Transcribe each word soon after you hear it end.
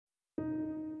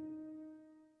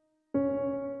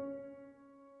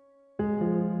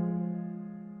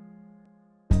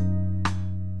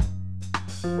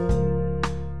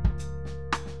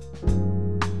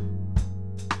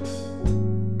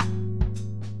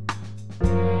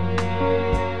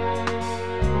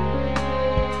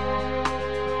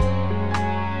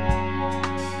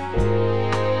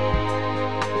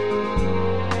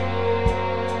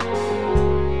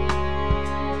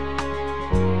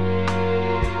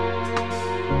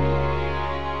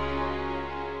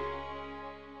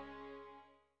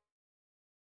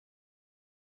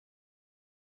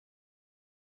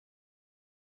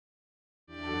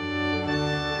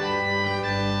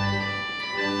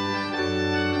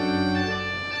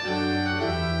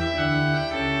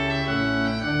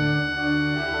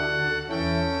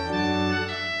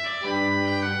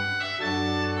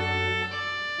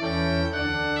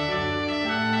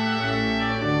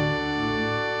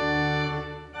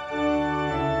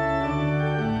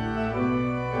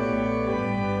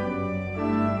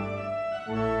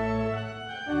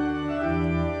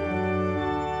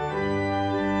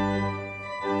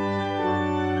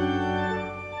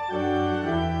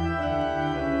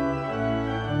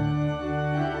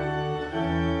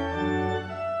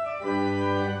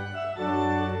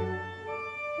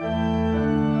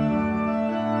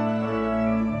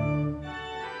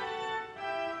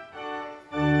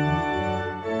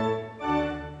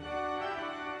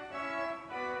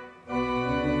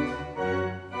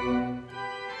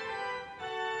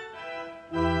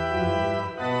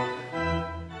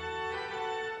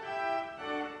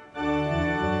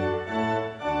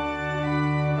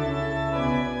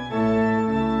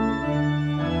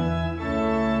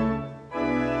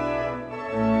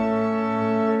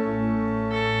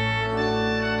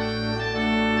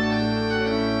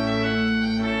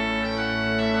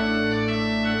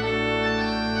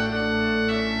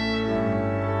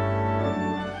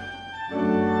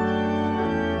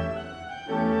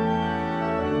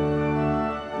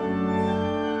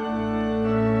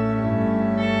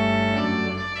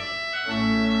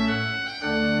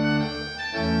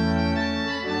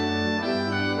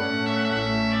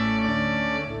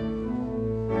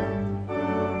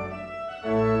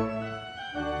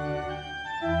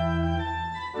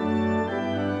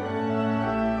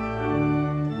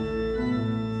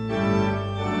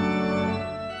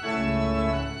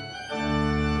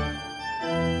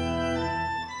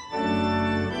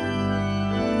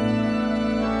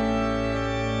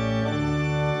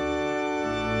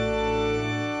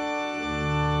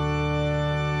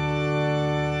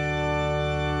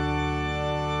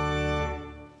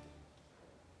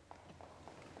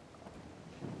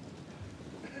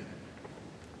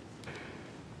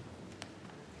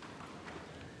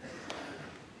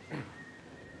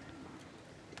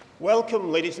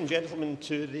Welcome, ladies and gentlemen,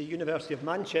 to the University of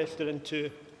Manchester and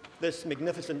to this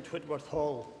magnificent Whitworth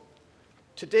Hall.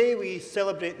 Today we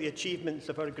celebrate the achievements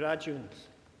of our graduates.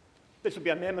 This will be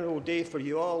a memorable day for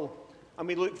you all, and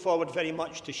we look forward very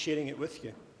much to sharing it with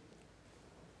you.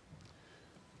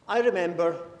 I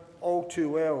remember all too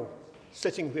well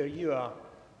sitting where you are,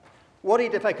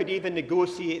 worried if I could even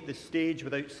negotiate the stage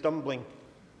without stumbling,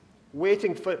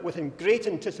 waiting with great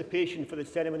anticipation for the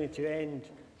ceremony to end,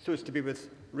 so as to be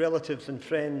with relatives and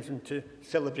friends and to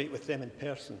celebrate with them in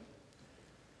person.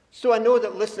 So I know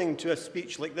that listening to a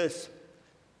speech like this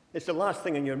is the last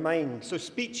thing on your mind. So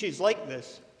speeches like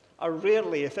this are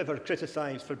rarely, if ever,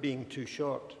 criticised for being too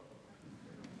short.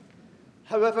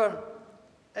 However,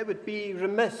 it would be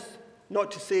remiss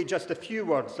not to say just a few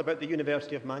words about the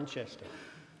University of Manchester,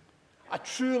 a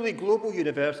truly global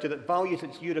university that values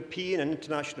its European and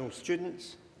international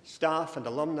students, staff and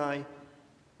alumni,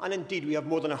 and indeed we have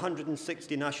more than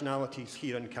 160 nationalities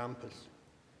here on campus.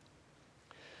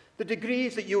 The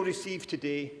degrees that you'll receive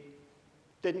today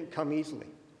didn't come easily.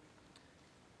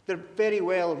 They're very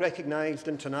well recognised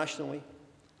internationally,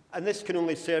 and this can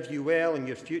only serve you well in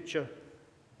your future,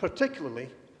 particularly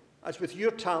as with your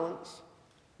talents,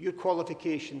 your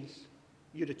qualifications,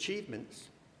 your achievements,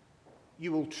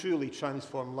 you will truly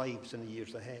transform lives in the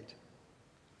years ahead.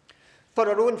 For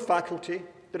our own faculty,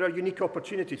 there are unique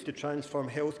opportunities to transform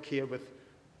healthcare with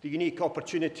the unique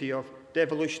opportunity of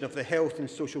devolution of the health and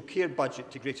social care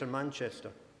budget to Greater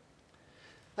Manchester.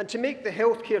 And to make the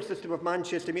healthcare system of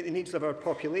Manchester meet the needs of our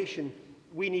population,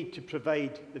 we need to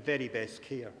provide the very best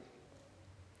care.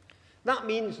 That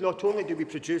means not only do we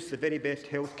produce the very best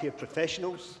healthcare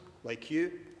professionals, like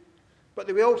you, but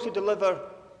that we also deliver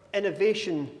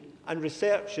innovation and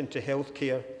research into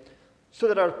healthcare so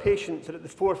that our patients are at the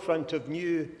forefront of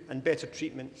new and better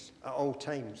treatments at all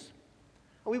times.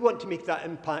 And we want to make that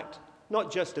impact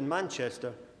not just in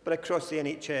Manchester, but across the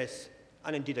NHS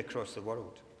and indeed across the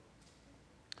world.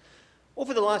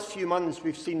 Over the last few months,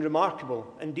 we've seen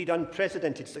remarkable, indeed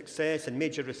unprecedented success in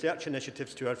major research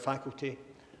initiatives to our faculty,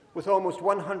 with almost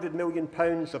 £100 million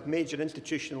of major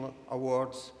institutional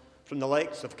awards from the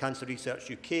likes of Cancer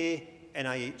Research UK,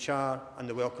 NIHR and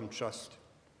the Wellcome Trust.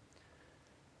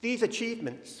 These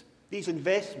achievements, these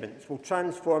investments will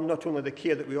transform not only the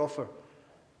care that we offer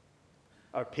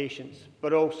our patients,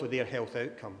 but also their health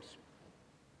outcomes.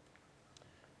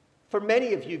 For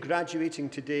many of you graduating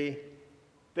today,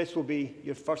 this will be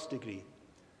your first degree.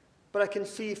 But I can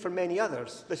see for many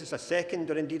others, this is a second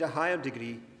or indeed a higher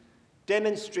degree,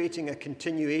 demonstrating a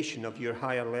continuation of your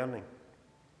higher learning.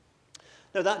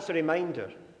 Now that's a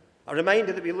reminder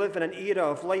that we live in an era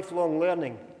of lifelong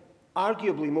learning,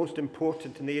 arguably most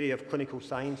important in the area of clinical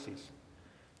sciences,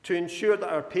 to ensure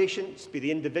that our patients, be they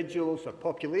individuals or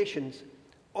populations,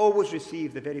 always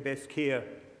receive the very best care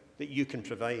that you can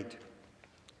provide.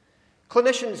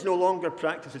 Clinicians no longer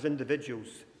practice as individuals,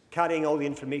 carrying all the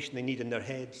information they need in their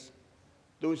heads.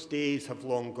 Those days have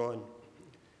long gone.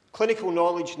 Clinical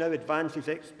knowledge now advances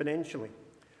exponentially.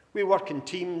 We work in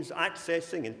teams,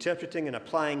 accessing, interpreting and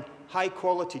applying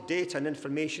high-quality data and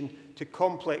information to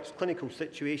complex clinical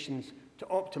situations to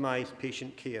optimise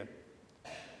patient care.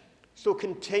 So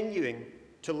continuing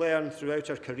to learn throughout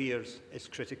our careers is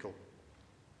critical.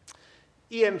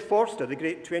 E.M. Forster, the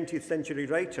great 20th century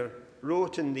writer,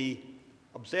 wrote in the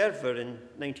Observer in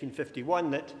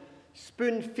 1951 that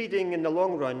spoon feeding in the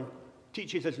long run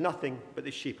teaches us nothing but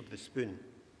the shape of the spoon.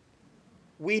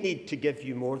 We need to give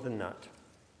you more than that.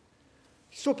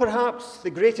 So perhaps the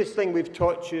greatest thing we've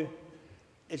taught you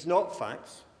is not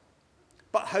facts,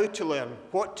 but how to learn,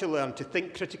 what to learn, to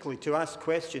think critically, to ask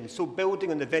questions, so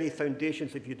building on the very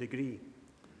foundations of your degree.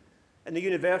 In the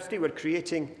university, we're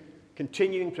creating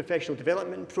continuing professional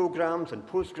development programs and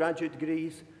postgraduate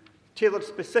degrees tailored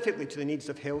specifically to the needs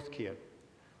of healthcare.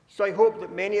 So I hope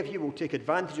that many of you will take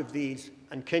advantage of these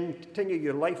and continue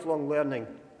your lifelong learning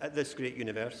at this great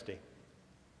university.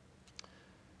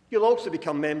 You'll also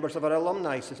become members of our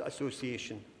Alumni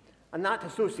Association, and that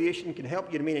association can help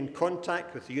you remain in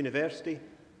contact with the university,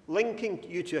 linking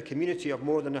you to a community of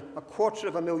more than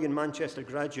 250,000 Manchester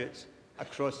graduates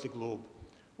across the globe,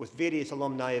 with various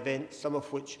alumni events, some of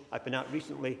which I've been at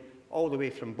recently, all the way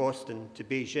from Boston to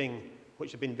Beijing,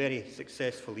 which have been very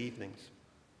successful evenings.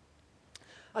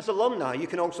 As alumni, you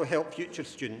can also help future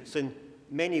students in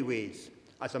many ways,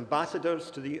 as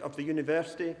ambassadors of the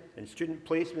university, in student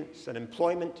placements and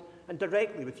employment, and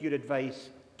directly with your advice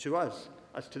to us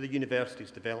as to the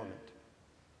university's development.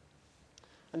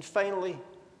 And finally,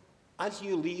 as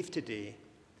you leave today,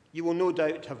 you will no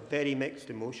doubt have very mixed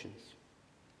emotions.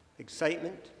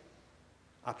 Excitement,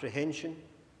 apprehension,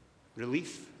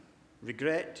 relief,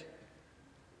 regret,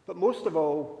 But most of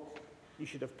all, you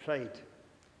should have pride,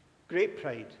 great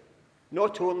pride,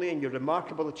 not only in your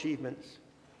remarkable achievements,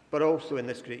 but also in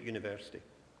this great university.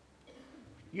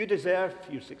 You deserve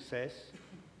your success.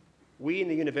 We in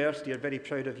the university are very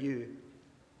proud of you.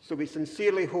 So we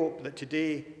sincerely hope that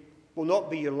today will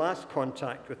not be your last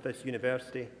contact with this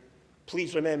university.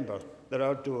 Please remember that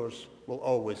our doors will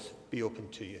always be open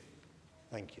to you.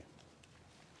 Thank you.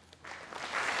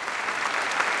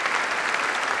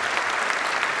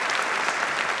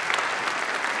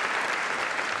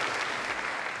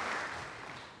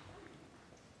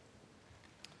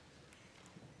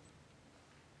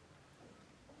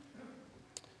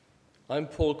 I'm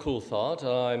Paul Coulthard, and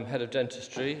I'm Head of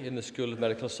Dentistry in the School of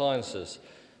Medical Sciences.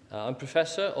 I'm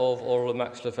Professor of Oral and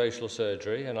Maxillofacial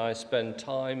Surgery, and I spend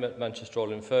time at Manchester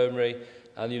Royal Infirmary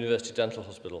and the University Dental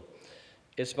Hospital.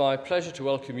 It's my pleasure to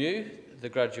welcome you, the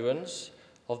graduates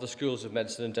of the Schools of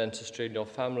Medicine and Dentistry, and your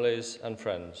families and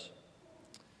friends.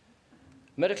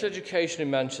 Medical education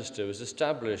in Manchester was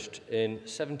established in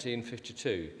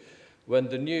 1752, when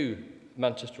the new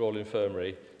Manchester Royal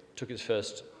Infirmary took its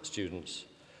first students.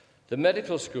 The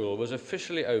medical school was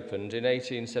officially opened in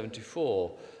 1874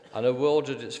 and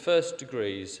awarded its first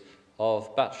degrees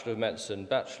of Bachelor of Medicine,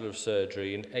 Bachelor of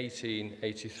Surgery in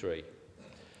 1883.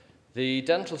 The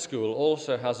dental school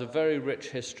also has a very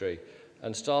rich history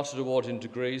and started awarding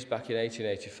degrees back in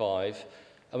 1885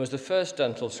 and was the first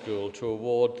dental school to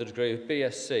award the degree of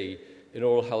BSc in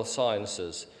Oral Health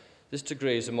Sciences. This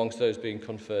degree is amongst those being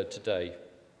conferred today.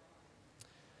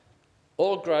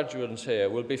 All graduates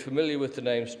here will be familiar with the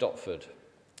name Stopford.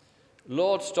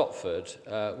 Lord Stopford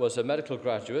was a medical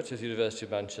graduate at the University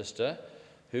of Manchester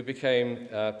who became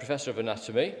Professor of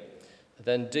Anatomy,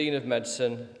 then Dean of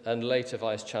Medicine and later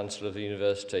Vice-Chancellor of the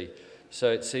University.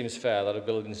 So it seems fair that a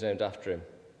building is named after him.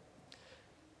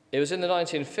 It was in the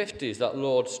 1950s that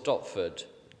Lord Stopford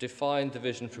defined the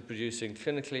vision for producing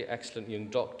clinically excellent young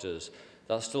doctors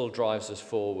that still drives us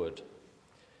forward.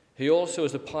 He also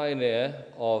was a pioneer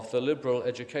of the liberal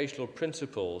educational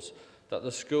principles that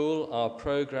the school, our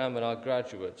programme and our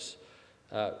graduates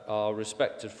are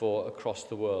respected for across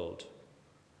the world.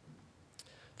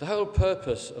 The whole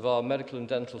purpose of our medical and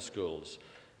dental schools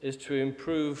is to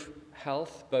improve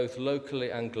health both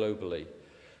locally and globally.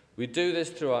 We do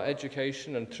this through our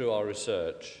education and through our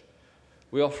research.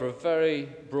 We offer a very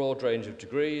broad range of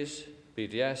degrees,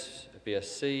 BDS,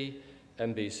 BSc,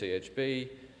 MBCHB,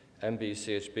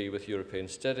 MBCHB with European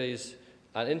Studies,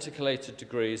 and intercalated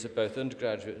degrees at both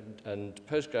undergraduate and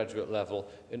postgraduate level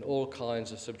in all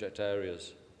kinds of subject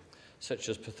areas, such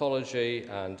as pathology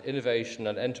and innovation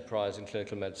and enterprise in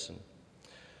clinical medicine.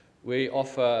 We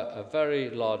offer a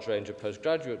very large range of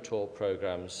postgraduate taught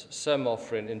programs, some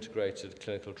offering integrated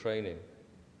clinical training.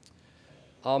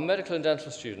 Our medical and dental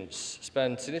students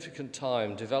spend significant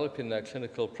time developing their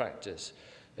clinical practice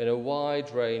in a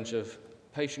wide range of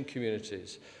patient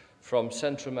communities, from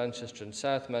central Manchester and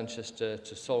South Manchester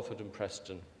to Salford and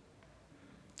Preston.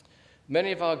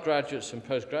 Many of our graduates and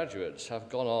postgraduates have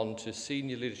gone on to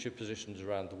senior leadership positions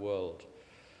around the world.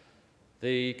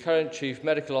 The current Chief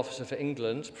Medical Officer for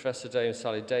England, Professor Dame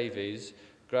Sally Davies,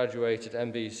 graduated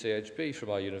MBCHB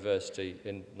from our university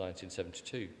in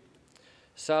 1972.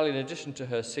 Sally, in addition to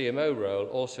her CMO role,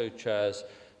 also chairs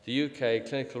the UK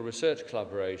Clinical Research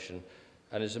Collaboration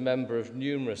and is a member of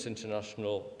numerous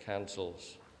international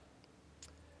councils.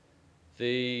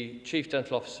 The Chief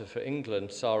Dental Officer for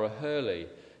England, Sarah Hurley,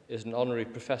 is an honorary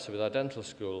professor with our dental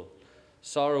school.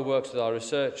 Sarah works with our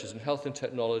researchers in health and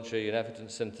technology and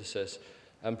evidence synthesis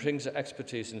and brings her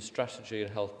expertise in strategy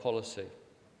and health policy.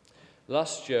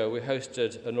 Last year, we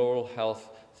hosted an oral health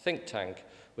think tank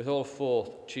with all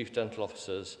 4 Chief Dental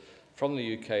Officers from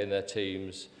the UK and their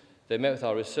teams. They met with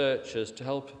our researchers to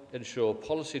help ensure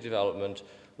policy development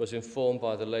was informed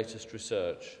by the latest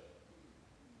research.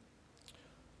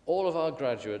 All of our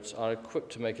graduates are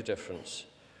equipped to make a difference.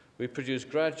 We produce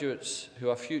graduates who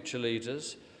are future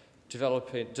leaders,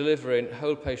 delivering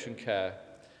whole patient care,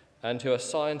 and who are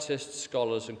scientists,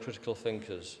 scholars, and critical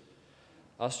thinkers.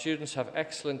 Our students have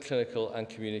excellent clinical and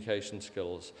communication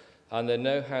skills, and they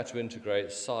know how to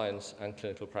integrate science and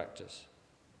clinical practice.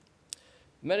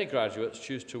 Many graduates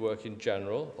choose to work in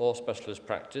general or specialist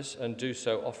practice and do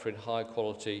so offering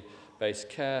high-quality based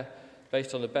care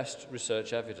based on the best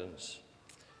research evidence.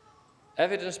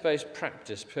 Evidence-based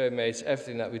practice permeates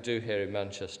everything that we do here in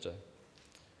Manchester.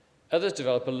 Others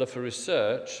develop a love for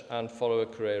research and follow a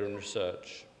career in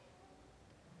research.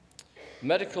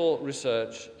 Medical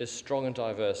research is strong and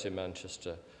diverse in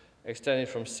Manchester, extending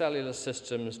from cellular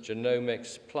systems,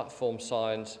 genomics, platform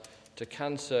science, to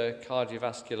cancer,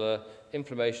 cardiovascular,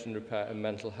 inflammation repair and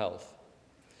mental health.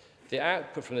 The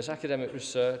output from this academic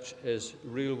research is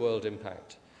real-world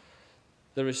impact.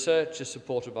 The research is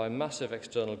supported by massive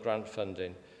external grant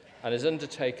funding and is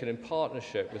undertaken in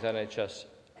partnership with NHS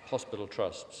hospital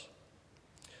trusts.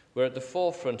 We're at the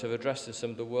forefront of addressing some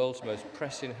of the world's most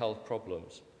pressing health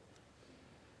problems.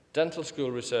 Dental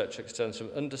school research extends from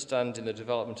understanding the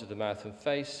development of the mouth and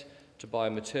face to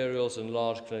biomaterials and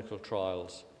large clinical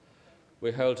trials.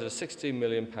 We hold a £16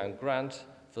 million grant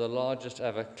for the largest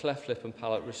ever cleft lip and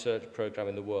palate research programme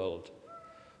in the world.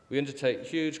 We undertake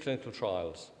huge clinical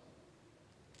trials.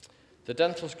 The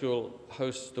dental school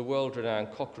hosts the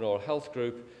world-renowned Cochrane Oral Health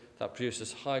Group that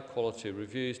produces high-quality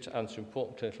reviews to answer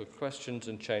important clinical questions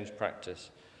and change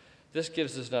practice. This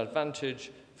gives us an advantage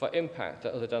for impact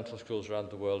that other dental schools around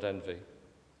the world envy.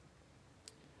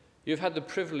 You've had the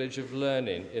privilege of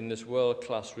learning in this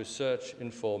world-class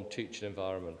research-informed teaching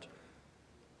environment.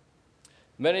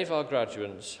 Many of our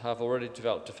graduates have already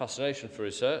developed a fascination for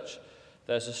research.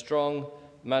 There's a strong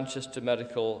Manchester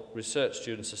Medical Research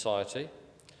Student Society.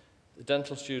 The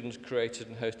dental students created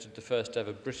and hosted the first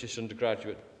ever British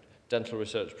undergraduate dental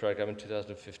research programme in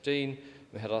 2015.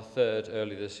 We had our third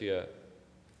early this year.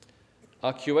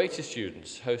 Our QA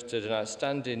students hosted an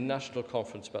outstanding national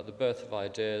conference about the birth of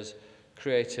ideas,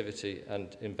 creativity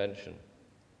and invention.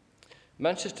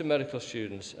 Manchester medical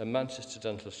students and Manchester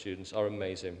dental students are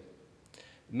amazing.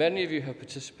 Many of you have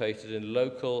participated in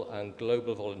local and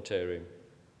global volunteering,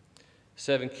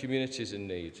 serving communities in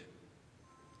need.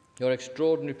 You're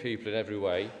extraordinary people in every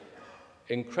way,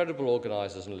 incredible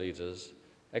organisers and leaders,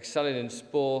 excelling in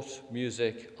sport,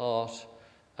 music, art,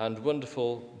 and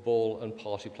wonderful ball and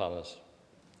party planners.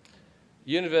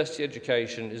 University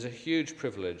education is a huge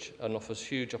privilege and offers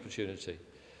huge opportunity.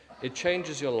 It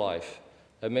changes your life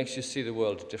and makes you see the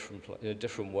world in a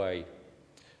different way.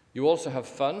 You also have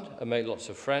fun and make lots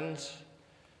of friends.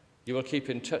 You will keep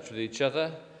in touch with each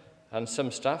other, and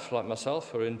some staff, like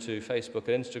myself, are into Facebook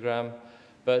and Instagram,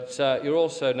 but you're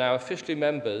also now officially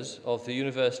members of the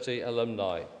university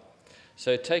alumni.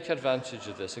 So take advantage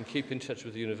of this and keep in touch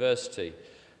with the university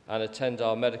and attend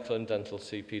our medical and dental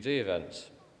CPD events.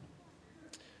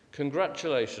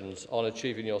 Congratulations on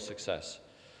achieving your success.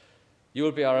 You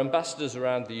will be our ambassadors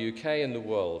around the UK and the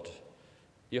world.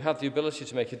 You have the ability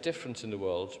to make a difference in the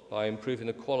world by improving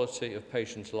the quality of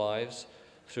patients' lives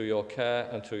through your care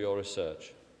and through your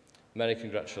research. Many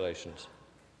congratulations.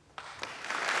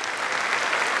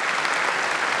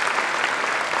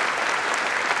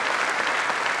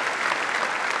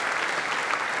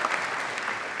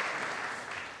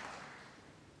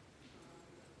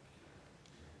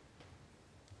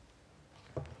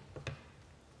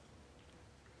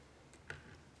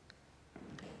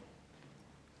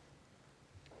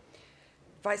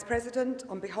 Vice President,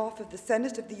 on behalf of the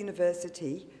Senate of the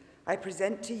University, I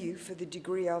present to you for the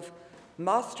degree of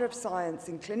Master of Science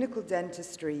in Clinical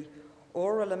Dentistry,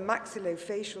 Oral and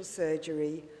Maxillofacial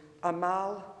Surgery,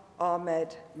 Amal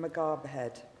Ahmed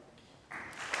Magarbhed.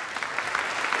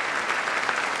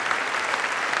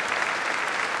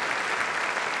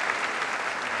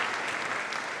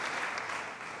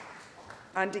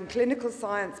 And in Clinical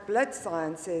Science, Blood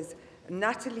Sciences,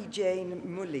 Natalie Jane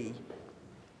Mully.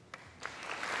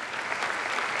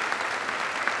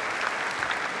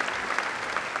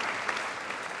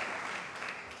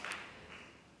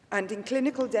 And in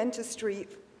Clinical Dentistry,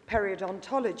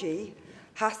 Periodontology,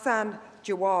 Hassan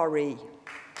Jawari.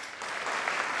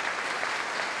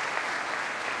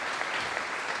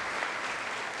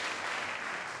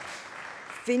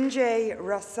 Vinjay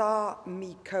Rasa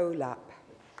Mikolap.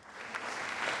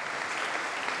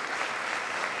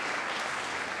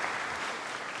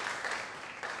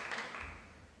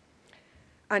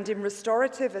 And in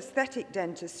Restorative Aesthetic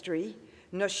Dentistry,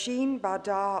 Nosheen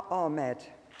Badar Ahmed.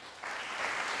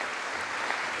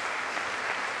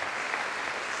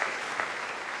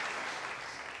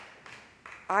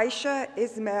 Aisha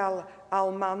Ismail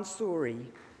Al-Mansouri.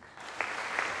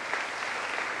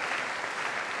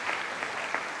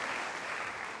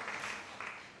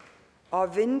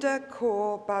 Arvinda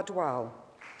Kaur Badwal.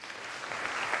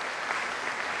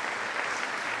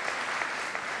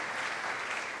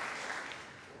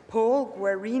 Paul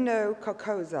Guerino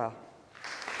Cocosa.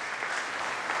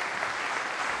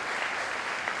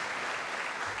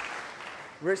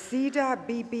 Rasida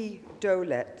Bibi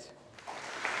Dolet.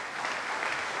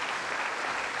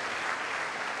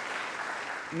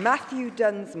 Matthew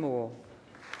Dunsmore.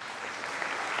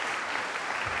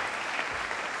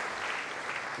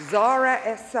 Zara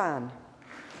Ehsan.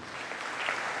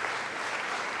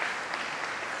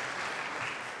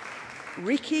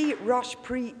 Ricky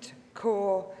Roshpreet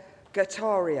Kaur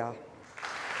Gataria.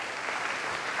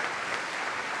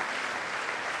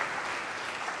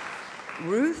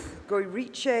 Ruth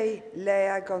Goiriche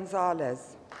Lea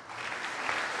Gonzalez.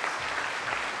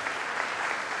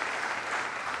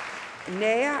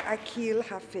 Nea Akil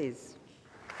Hafiz.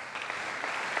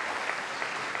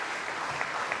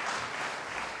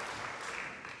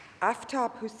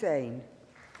 Aftab Hussain.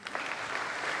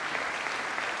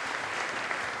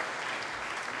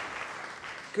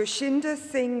 Gushinda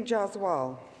Singh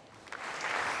Jaswal.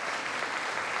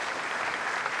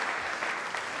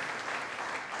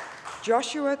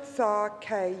 Joshua Tsar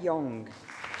K. Yong.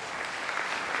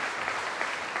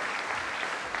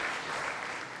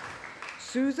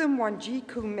 Susan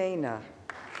Wanjiku Mena.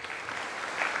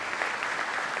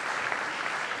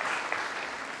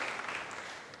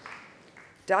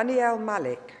 Danielle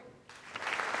Malik.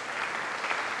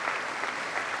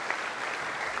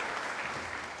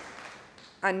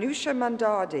 Anusha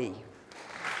Mandadi.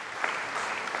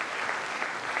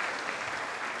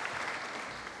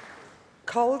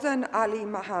 Kaldan Ali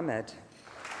Mohammed.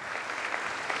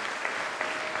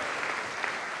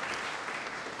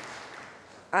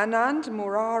 Anand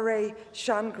Murare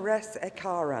Shangres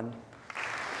Ekaran.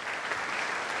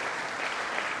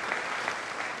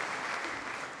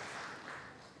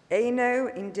 Eno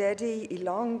Indedi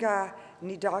Ilonga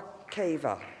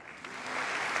Nidakeva.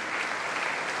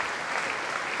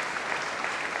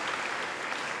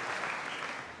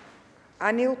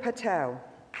 Anil Patel.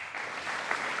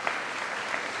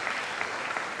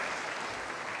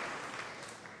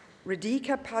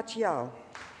 Radhika Patyal.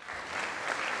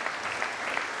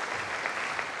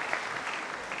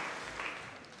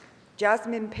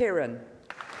 Jasmine Piran.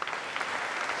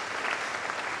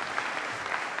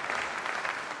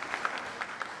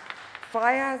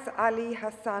 Fayaz Ali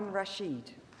Hassan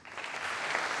Rashid.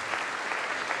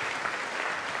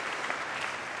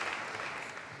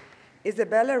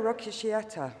 Isabella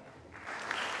Rokishieta.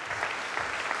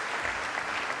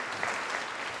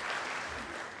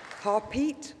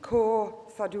 Harpreet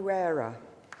Kaur Saduera.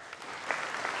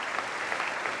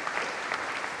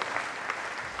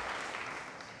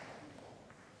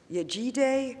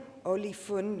 Yejide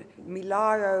Olifun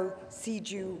Milaro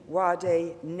Siju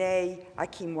Wade Ne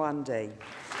Akimwande.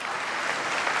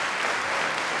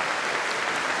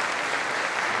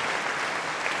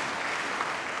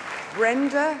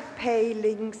 Brenda Pei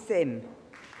Ling Sim.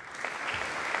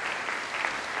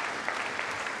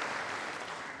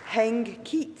 Heng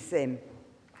Keat Sim.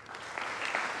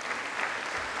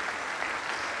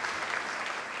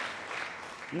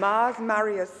 Mars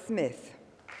Marius Smith.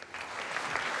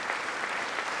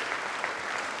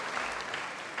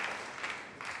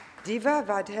 Diva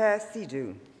Vadher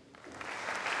Sidhu.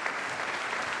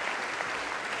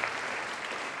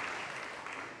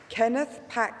 Kenneth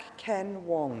Pak Ken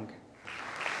Wong.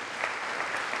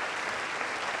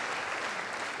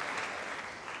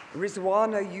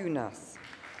 Rizwana Yunus.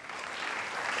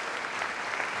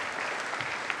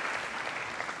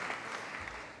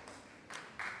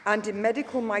 And in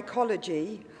medical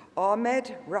mycology,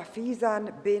 Ahmed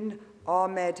Rafizan bin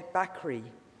Ahmed Bakri.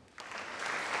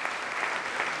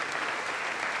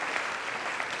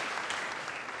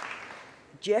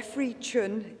 Jeffrey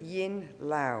Chun Yin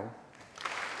Lau.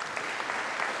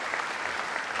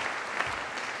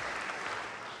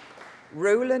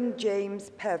 Roland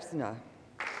James Pevsner.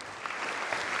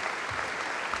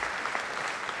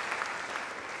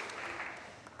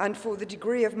 And for the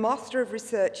degree of Master of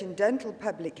Research in Dental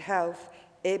Public Health,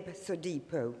 Ib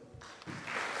Sodipo.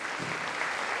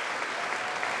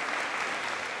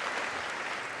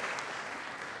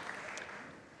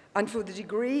 And for the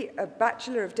degree of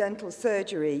Bachelor of Dental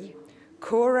Surgery,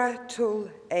 Cora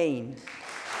Tul Ain.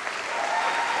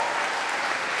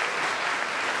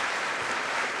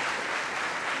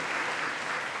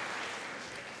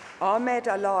 Ahmed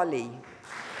Alali.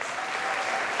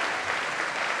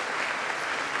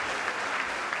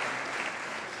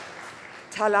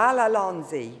 Talal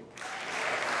Alonzi.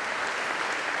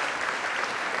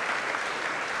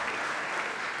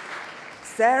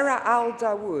 Sarah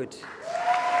Al-Dawood.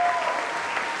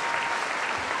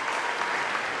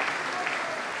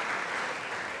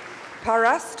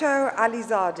 Parasto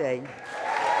Alizadeh.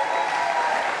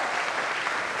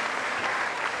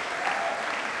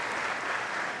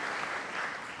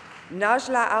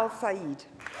 Najla Al-Said.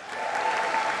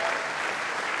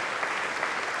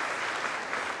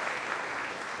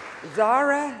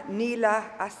 Zara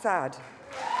Nila Assad.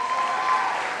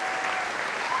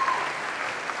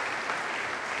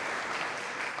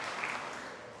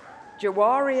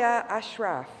 Jawaria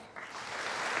Ashraf.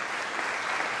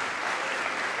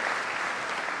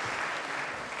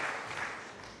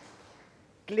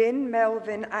 Glyn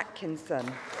Melvin Atkinson.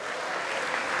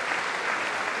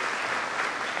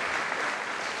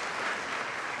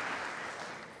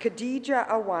 Khadija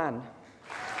Awan.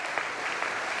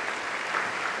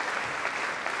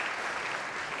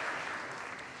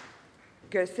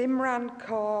 Gursimran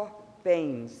Kaur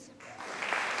Baines.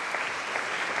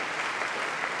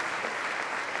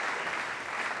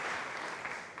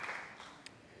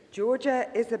 Georgia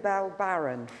Isabel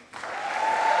Barron.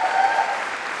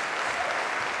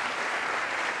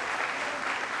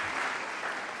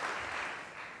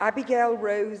 Abigail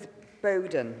Rose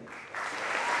Bowden.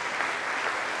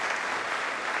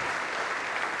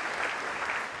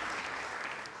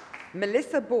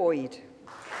 Melissa Boyd.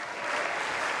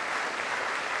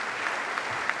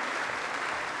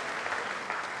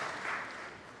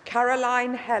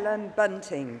 Caroline Helen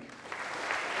Bunting.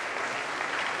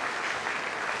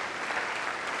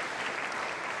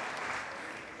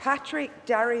 Patrick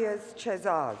Darius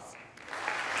Chezaz.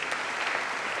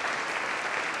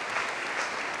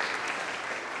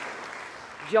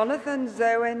 Jonathan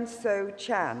Zoen So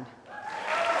Chan.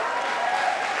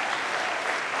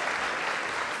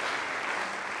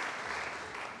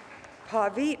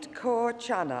 Parvit Kaur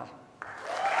Chana.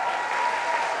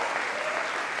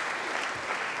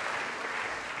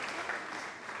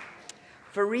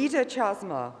 Farida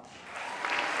Chasma.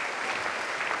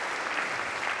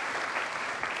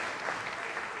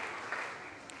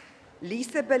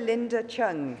 Lisa Belinda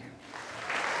Chung.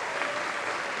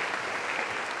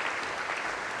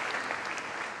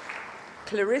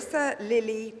 Clarissa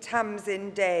Lily Tamsin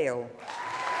Dale.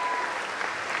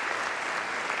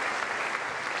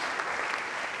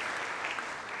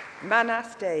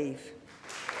 Manas Dave.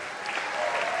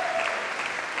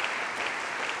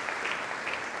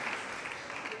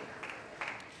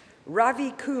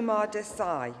 Ravi Kumar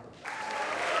Desai.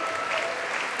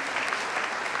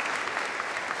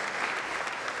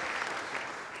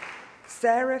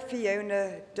 Sarah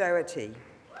Fiona Doherty.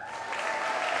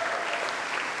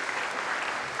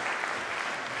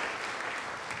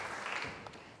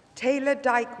 Taylor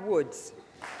Dyke Woods.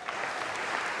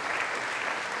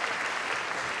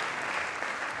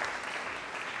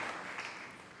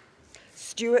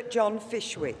 Stuart John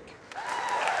Fishwick.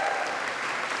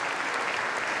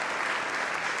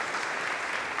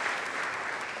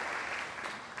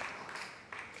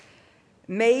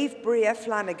 Maeve Bria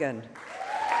Flanagan.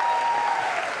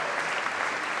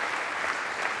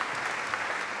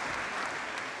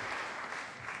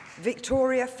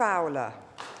 Victoria Fowler.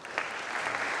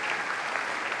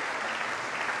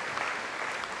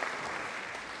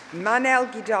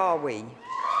 Manel Gidawi.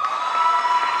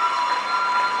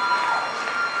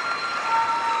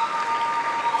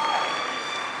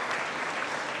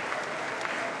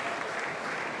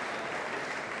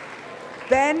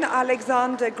 Ben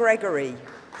Alexander Gregory.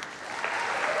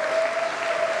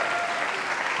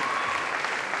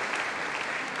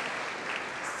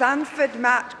 Sanford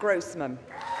Matt Grossman.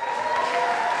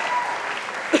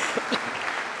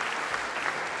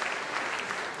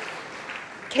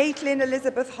 Caitlin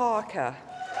Elizabeth Harker.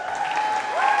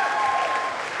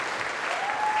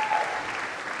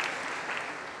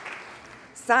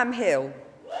 Sam Hill.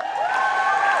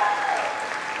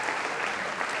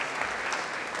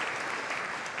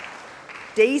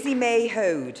 Daisy May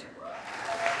Hode.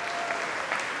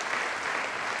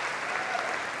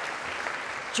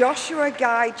 Joshua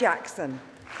Guy Jackson.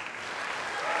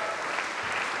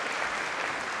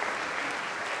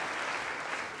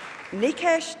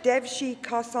 Nikesh Devshi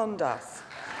Karsondas.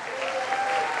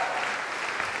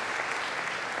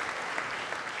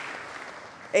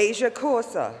 Asia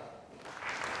Corsa.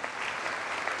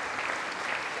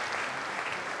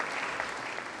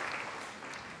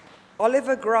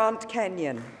 Oliver Grant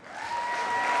Kenyon.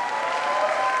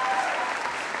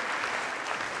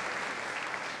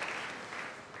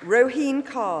 Roheen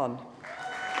Khan.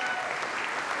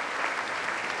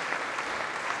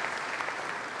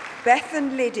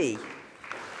 Bethan Liddy.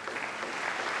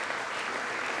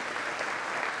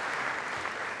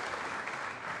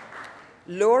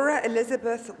 Laura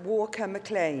Elizabeth Walker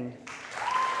McLean.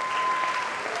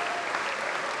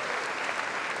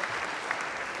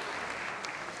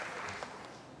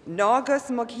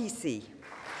 Nagus Moghisi.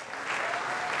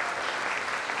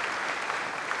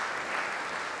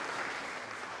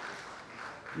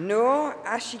 Noor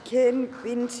Ashikin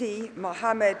Binti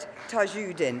Mohammed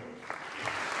Tajuddin.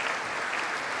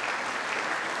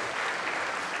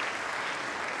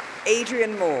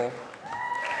 Adrian Moore.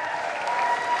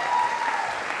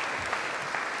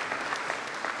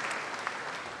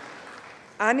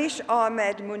 Anish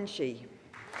Ahmed Munshi.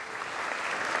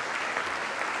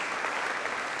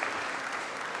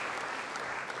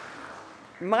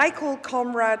 Michael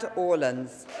Conrad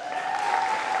Orlands.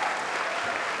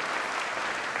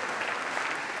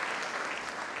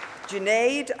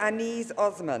 Junaid Aniz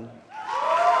Osman.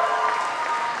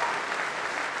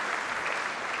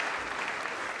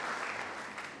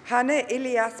 Hannah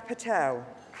Ilyas Patel.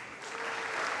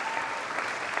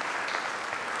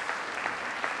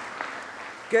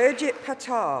 Gurjit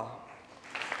Patar.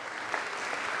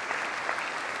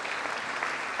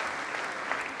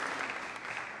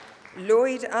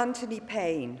 Lloyd Anthony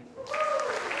Payne.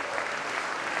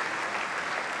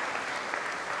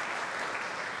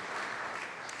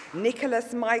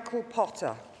 Nicholas Michael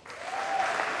Potter.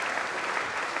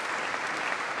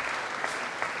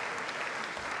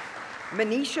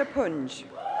 Manisha Punj.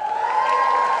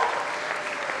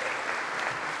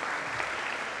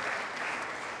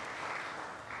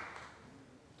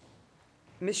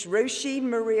 Miss Roisin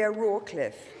Maria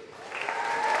Rawcliffe.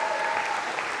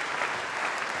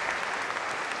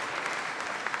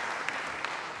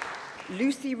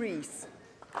 Lucy Rees.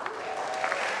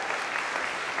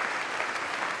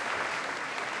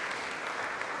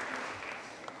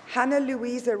 Hannah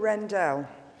Louisa Rendell.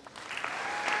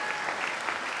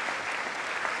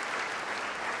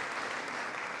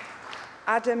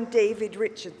 Adam David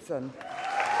Richardson.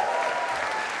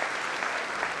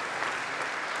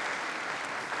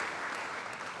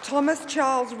 Thomas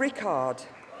Charles Rickard.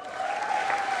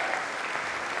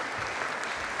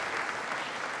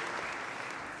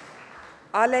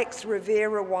 Alex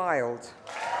Rivera Wild.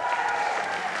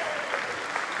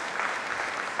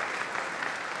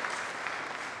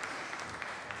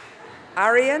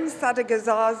 Aryan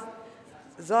Sadegazade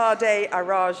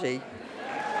Araji.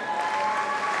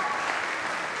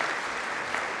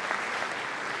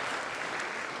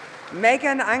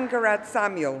 Megan Angarad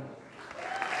Samuel.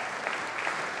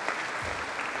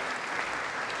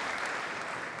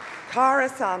 Cara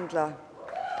Sandler.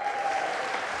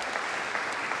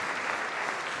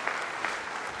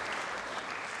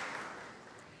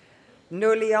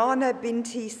 Noliana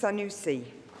Binti Sanusi.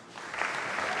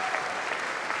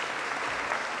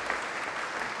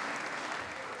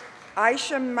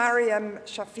 Aisha Mariam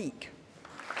Shafiq.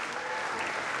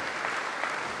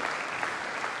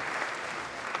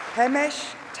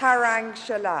 Hemesh Tarang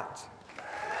Shalat.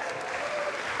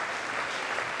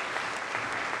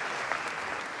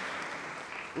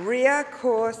 Ria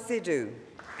Kaur Sidhu.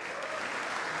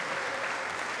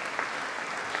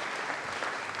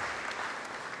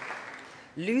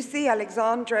 Lucy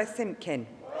Alexandra Simpkin.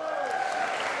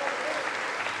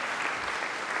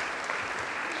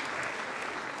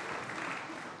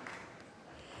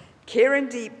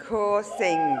 Kirandeep Kaur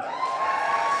Singh.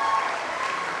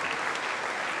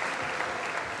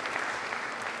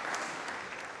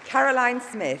 Caroline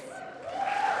Smith.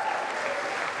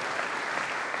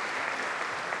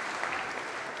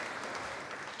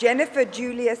 Jennifer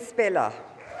Julia Spiller.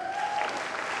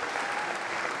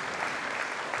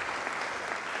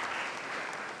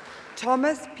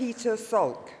 Thomas Peter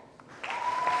Salk.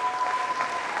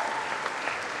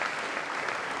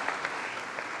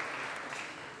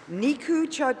 Niku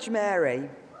Chajmere.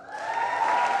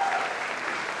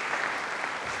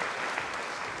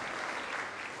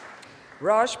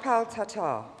 Rajpal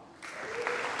Tatar.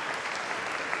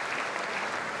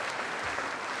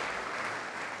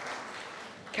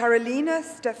 Carolina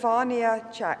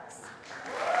Stefania Chaks.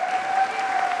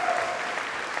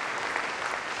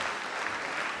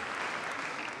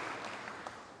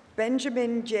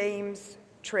 Benjamin James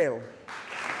Trill.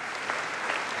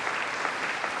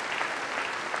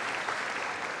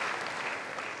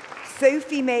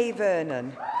 Sophie May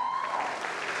Vernon.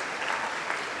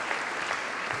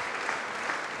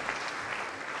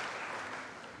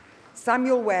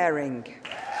 Samuel Waring.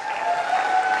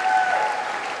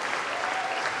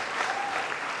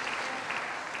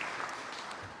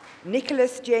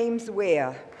 Nicholas James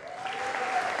Weir.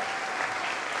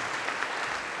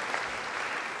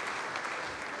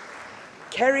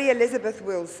 Kerry Elizabeth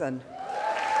Wilson.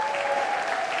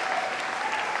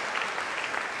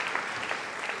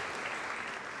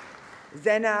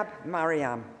 Zenab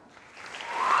Mariam.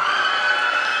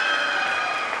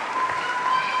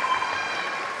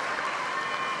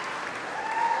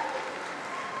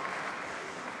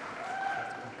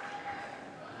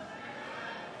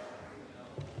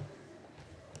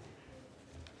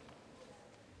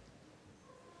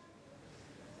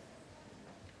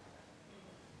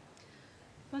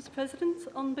 Vice President,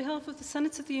 on behalf of the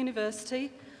Senate of the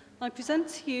University, I present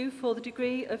to you for the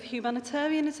degree of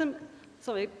Humanitarianism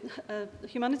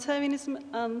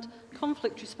and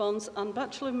Conflict Response and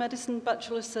Bachelor of Medicine,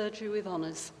 Bachelor of Surgery with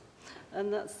honours.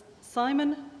 And that's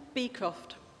Simon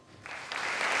Beecroft.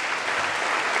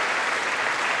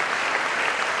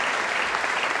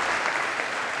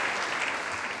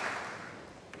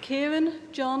 Kieran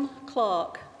John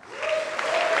Clark.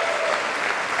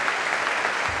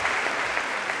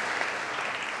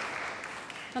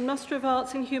 And Master of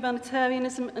Arts in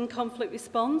Humanitarianism and Conflict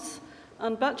Response,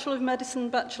 and Bachelor of Medicine,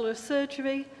 Bachelor of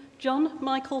Surgery, John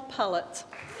Michael Pallett.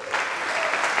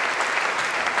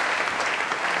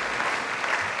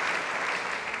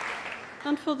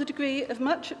 And for the degree of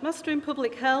Master in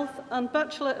Public Health and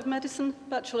Bachelor of Medicine,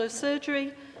 Bachelor of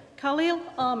Surgery, Khalil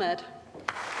Ahmed.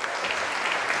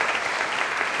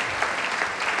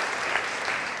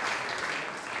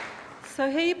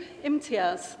 Sohaib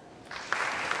Imtiaz.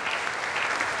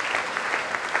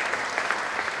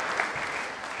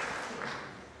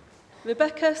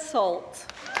 Rebecca Salt.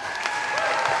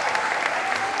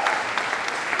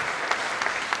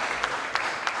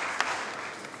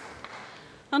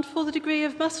 And for the degree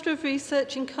of Master of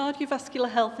Research in Cardiovascular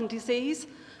Health and Disease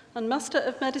and Master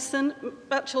of Medicine,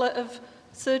 Bachelor of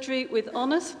Surgery with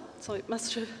Honours,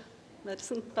 Master of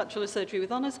Medicine, Bachelor of Surgery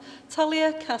with Honours,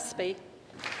 Talia Caspi.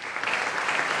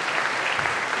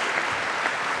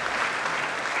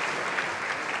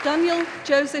 Daniel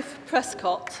Joseph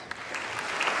Prescott.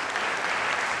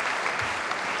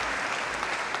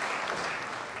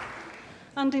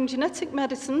 And in Genetic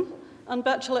Medicine and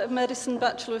Bachelor of Medicine,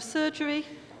 Bachelor of Surgery,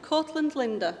 Cortland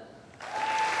Linda.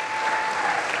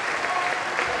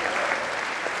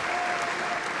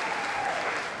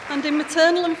 And in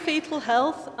Maternal and Fetal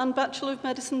Health and Bachelor of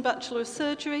Medicine, Bachelor of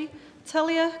Surgery,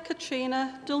 Talia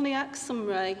Katrina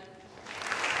Dulniak-Sumray.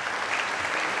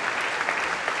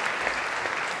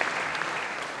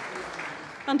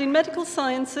 And in Medical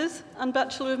Sciences and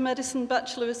Bachelor of Medicine,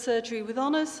 Bachelor of Surgery with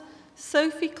Honours,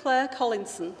 Sophie Claire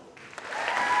Collinson.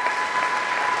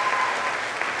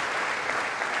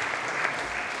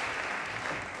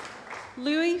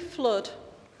 Louis Flood.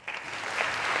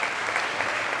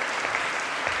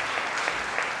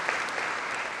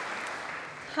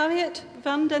 Harriet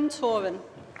van den Toren.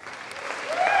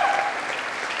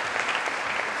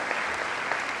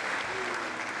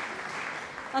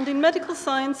 And in Medical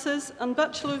Sciences and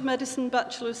Bachelor of Medicine,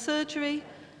 Bachelor of Surgery,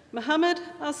 Mohammed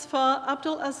Asfar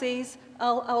Abdul Aziz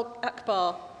Al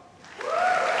Akbar.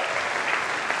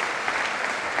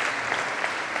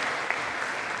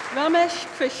 Ramesh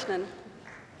Krishnan.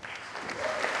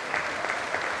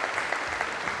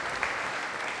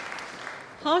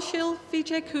 Harshil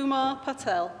Vijay Kumar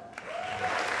Patel.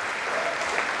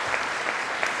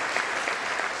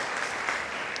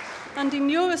 And in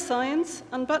Neuroscience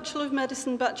and Bachelor of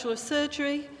Medicine, Bachelor of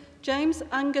Surgery, James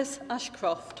Angus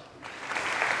Ashcroft.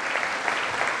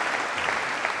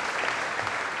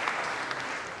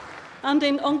 And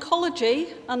in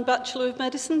Oncology and Bachelor of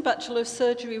Medicine, Bachelor of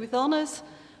Surgery with Honours,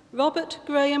 Robert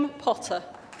Graham Potter.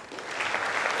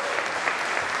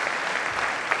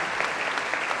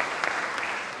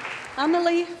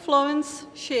 Annalie Florence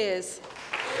Shears.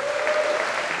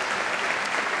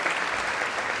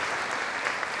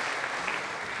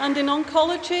 And in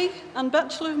Oncology and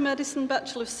Bachelor of Medicine,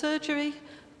 Bachelor of Surgery,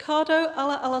 Cardo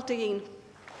Ala-Aladeen.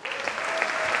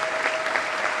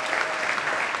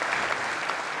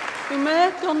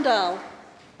 Umair Gondal.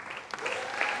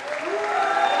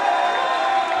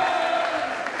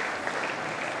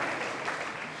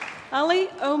 Ali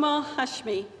Omar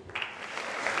Hashmi.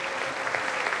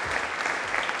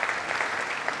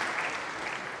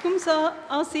 Kumzar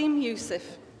Azim Yusuf.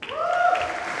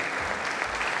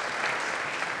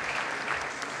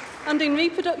 And in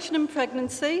Reproduction and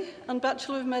Pregnancy and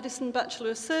Bachelor of Medicine,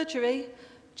 Bachelor of Surgery,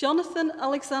 Jonathan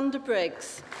Alexander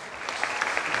Briggs.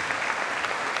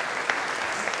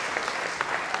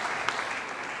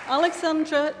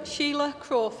 Alexandra Sheila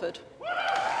Crawford.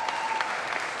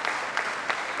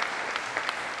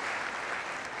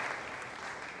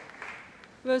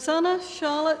 Rosanna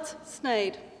Charlotte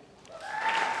Snade.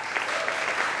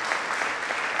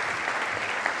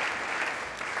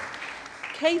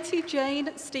 Katie Jane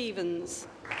Stevens.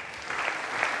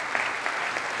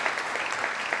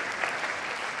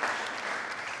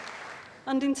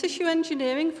 And in Tissue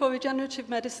Engineering for Regenerative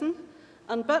Medicine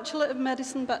and Bachelor of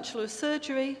Medicine, Bachelor of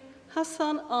Surgery,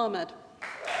 Hassan Ahmed.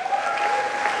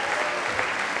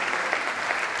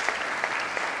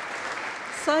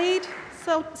 Saeed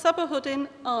Sabahuddin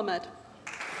Ahmed.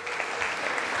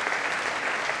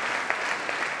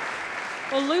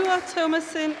 Olua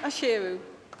Thomasin Ashiru.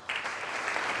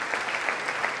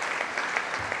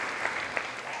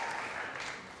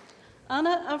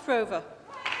 Anna Avrova.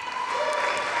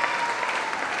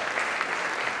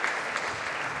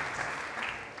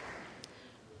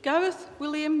 Gareth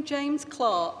William James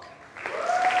Clark.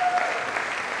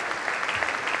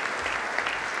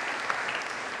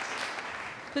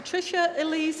 Patricia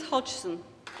Elise Hodgson.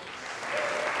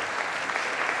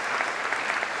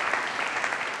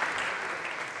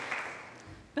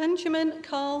 Benjamin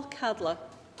Carl Cadler.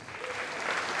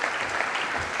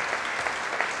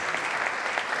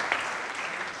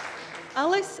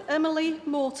 Alice Emily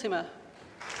Mortimer.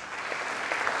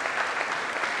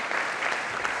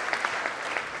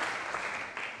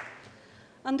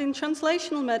 And in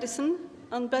Translational Medicine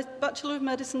and Bachelor of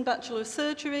Medicine, Bachelor of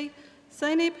Surgery,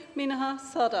 Zainab Minaha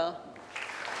Sadar.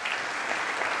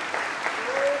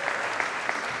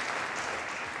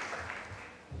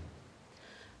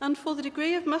 And for the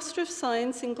degree of Master of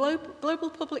Science in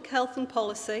Global Public Health and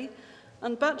Policy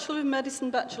and Bachelor of Medicine,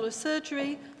 Bachelor of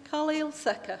Surgery, Khalil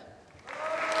Seka.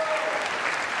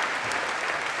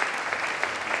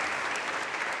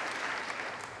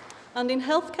 And in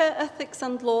Healthcare Ethics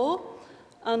and Law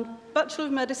and Bachelor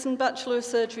of Medicine, Bachelor of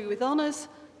Surgery with Honours,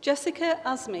 Jessica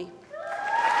Azmi.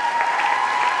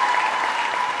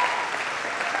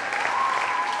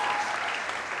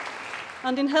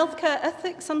 And in Healthcare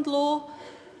Ethics and Law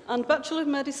and Bachelor of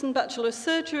Medicine, Bachelor of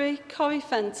Surgery, Corrie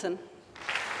Fenton.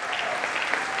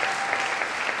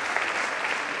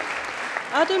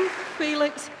 Adam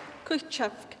Felix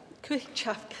Kuchak,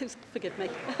 forgive me.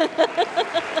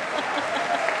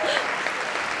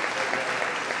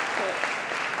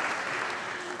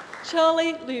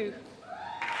 Charlie Liu.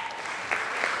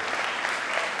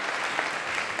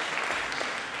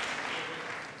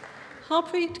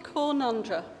 Harpreet Kaur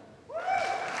Nandra.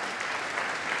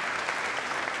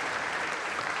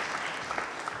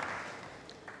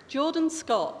 Jordan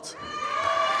Scott.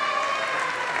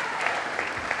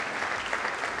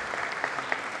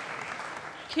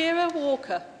 Kira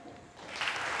Walker.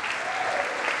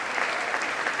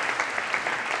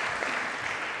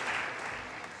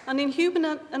 And in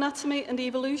Human Anatomy and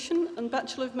Evolution and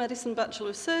Bachelor of Medicine, Bachelor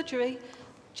of Surgery,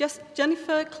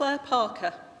 Jennifer Claire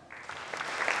Parker.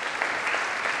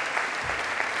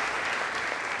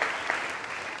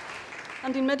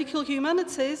 And in Medical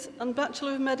Humanities and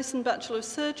Bachelor of Medicine, Bachelor of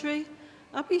Surgery,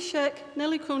 Abhishek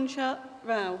Nelikunja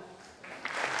Rao.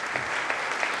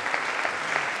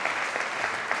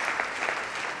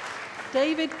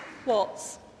 David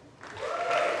Watts.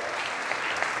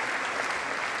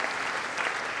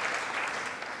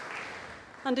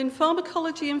 And in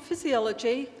Pharmacology and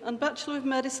Physiology and Bachelor of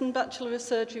Medicine, Bachelor of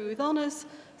Surgery with Honours,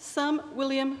 Sam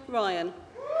William Ryan.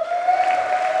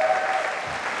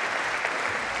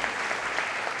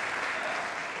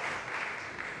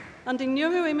 And in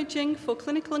Neuroimaging for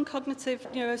Clinical and Cognitive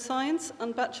Neuroscience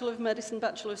and Bachelor of Medicine,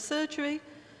 Bachelor of Surgery,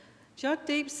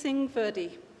 Jagdeep Singh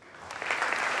Verdi.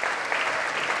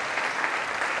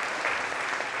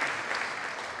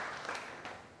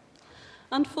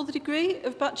 And for the degree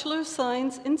of Bachelor of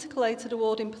Science Intercalated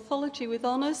Award in Pathology with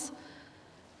Honours,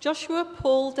 Joshua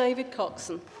Paul David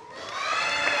Coxon.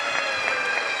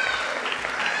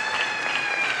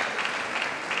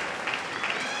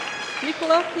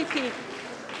 Nicolas Pipi.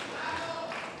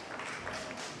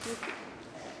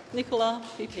 Nicolas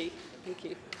Pipi, thank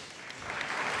you.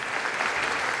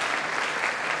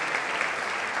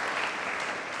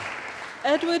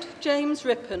 Edward James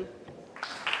Rippon.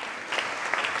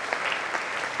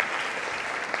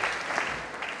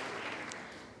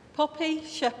 Poppy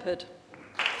Shepherd.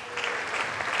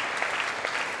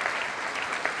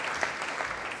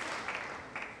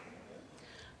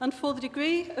 And for the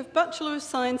degree of Bachelor of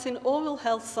Science in Oral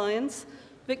Health Science,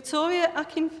 Victoria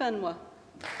Akinfenwa.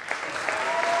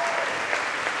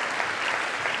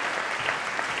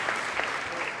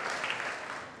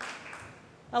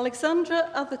 Alexandra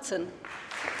Atherton.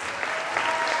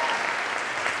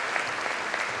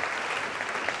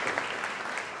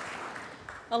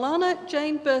 Alana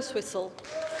Jane Burswhistle.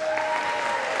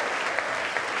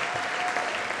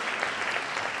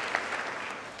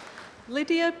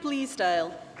 Lydia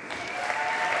Bleasdale.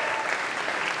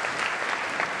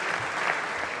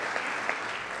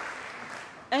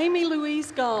 Amy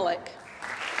Louise Garlick.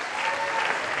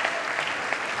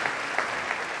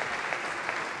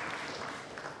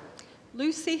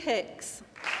 Lucy Hicks.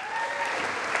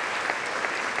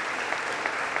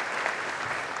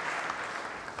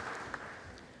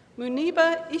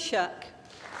 Muniba Ishak.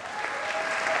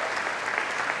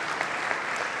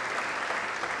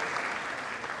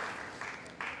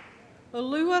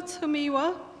 Olua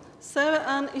Tomiwa Sarah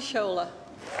Ann Ishola.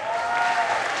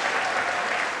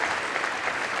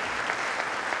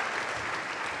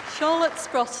 Charlotte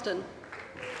Sproston.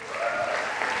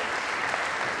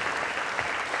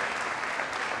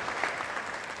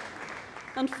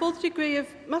 And for the degree of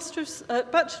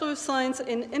Bachelor of Science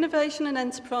in Innovation and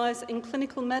Enterprise in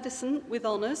Clinical Medicine with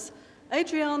Honours,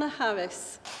 Adriana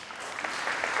Harris.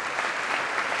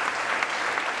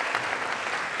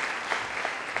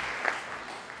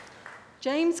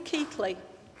 James Keatley.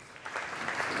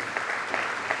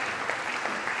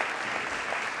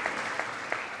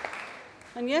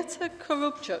 Anieta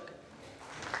Korubchuk.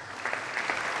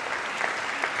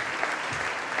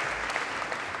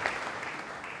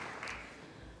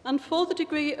 And for the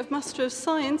degree of Master of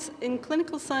Science in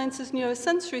Clinical Sciences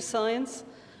Neurosensory Science,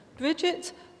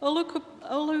 Bridget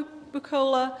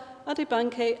Olubukola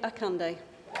Adebanke Akande.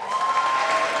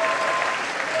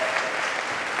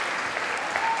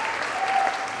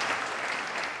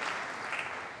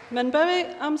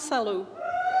 Menbere Amsalu.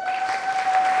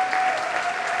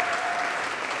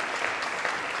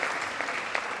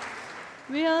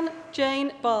 Rhian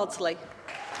Jane Bardsley.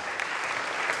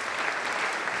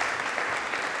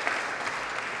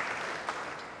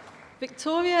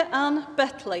 Victoria Ann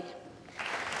Betley.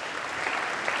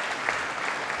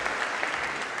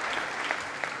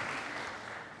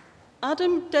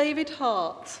 Adam David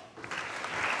Hart.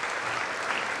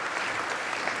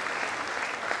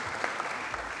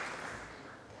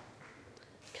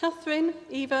 Catherine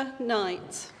Eva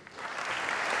Knight.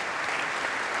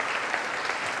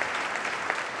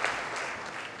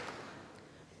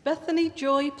 Bethany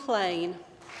Joy Plain.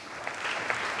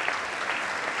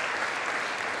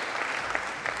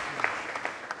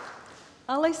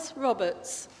 Alice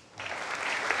Roberts.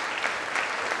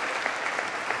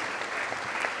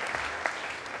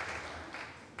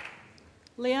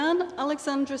 Leanne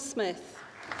Alexandra Smith.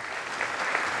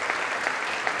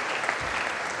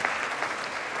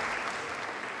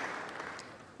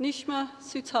 Nishma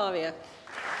Sutaria.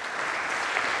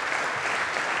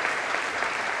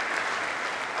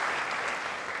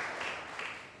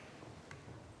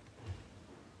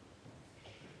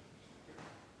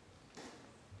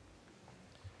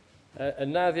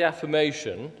 And now the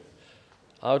affirmation.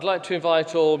 I would like to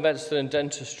invite all medicine and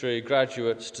dentistry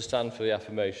graduates to stand for the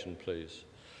affirmation, please.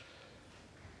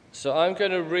 So I'm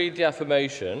going to read the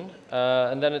affirmation,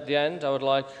 and then at the end I would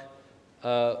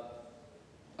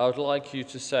like you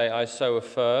to say, I so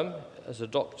affirm, as a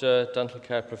doctor, dental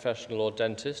care professional or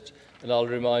dentist, and I'll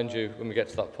remind you when we get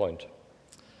to that point.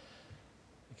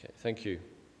 Okay, thank you.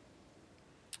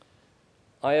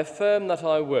 I affirm that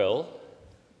I will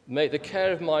make the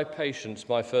care of my patients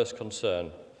my first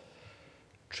concern.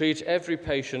 Treat every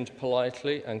patient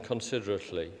politely and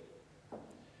considerately.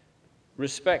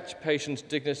 Respect patients'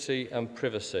 dignity and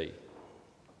privacy.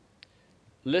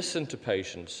 Listen to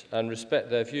patients and respect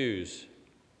their views.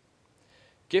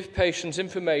 Give patients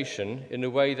information in a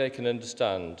way they can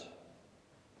understand.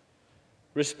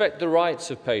 Respect the rights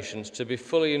of patients to be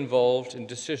fully involved in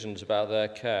decisions about their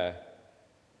care.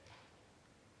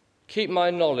 Keep my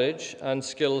knowledge and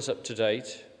skills up to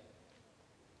date.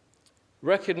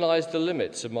 Recognise the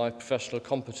limits of my professional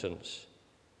competence.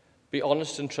 Be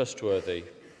honest and trustworthy.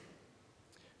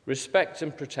 Respect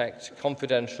and protect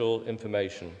confidential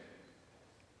information.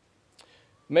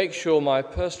 Make sure my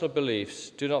personal beliefs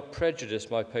do not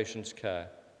prejudice my patients' care.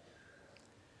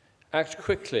 Act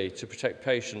quickly to protect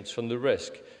patients from the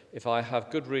risk if I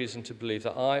have good reason to believe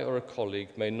that I or a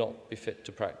colleague may not be fit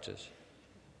to practice.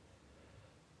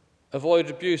 Avoid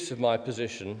abuse of my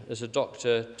position as a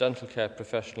doctor, dental care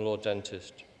professional or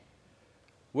dentist.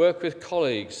 Work with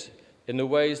colleagues in the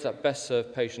ways that best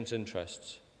serve patients'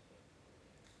 interests.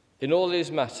 In all these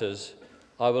matters,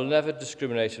 I will never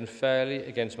discriminate unfairly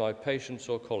against my patients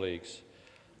or colleagues.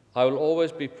 I will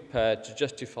always be prepared to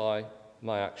justify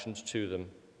my actions to them.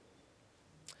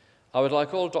 I would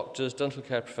like all doctors, dental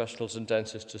care professionals and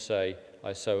dentists to say,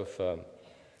 I so affirm.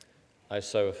 I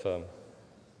so affirm.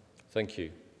 Thank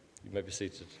you. You may be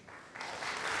seated.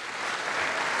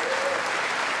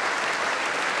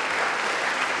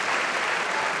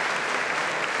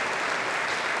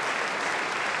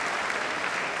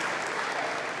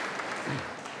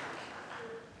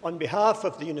 On behalf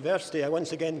of the university, I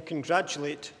once again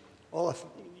congratulate all of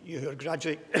you who are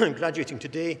graduating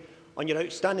today on your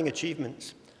outstanding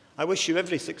achievements. I wish you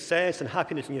every success and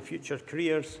happiness in your future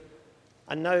careers.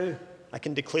 And now I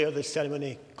can declare this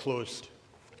ceremony closed.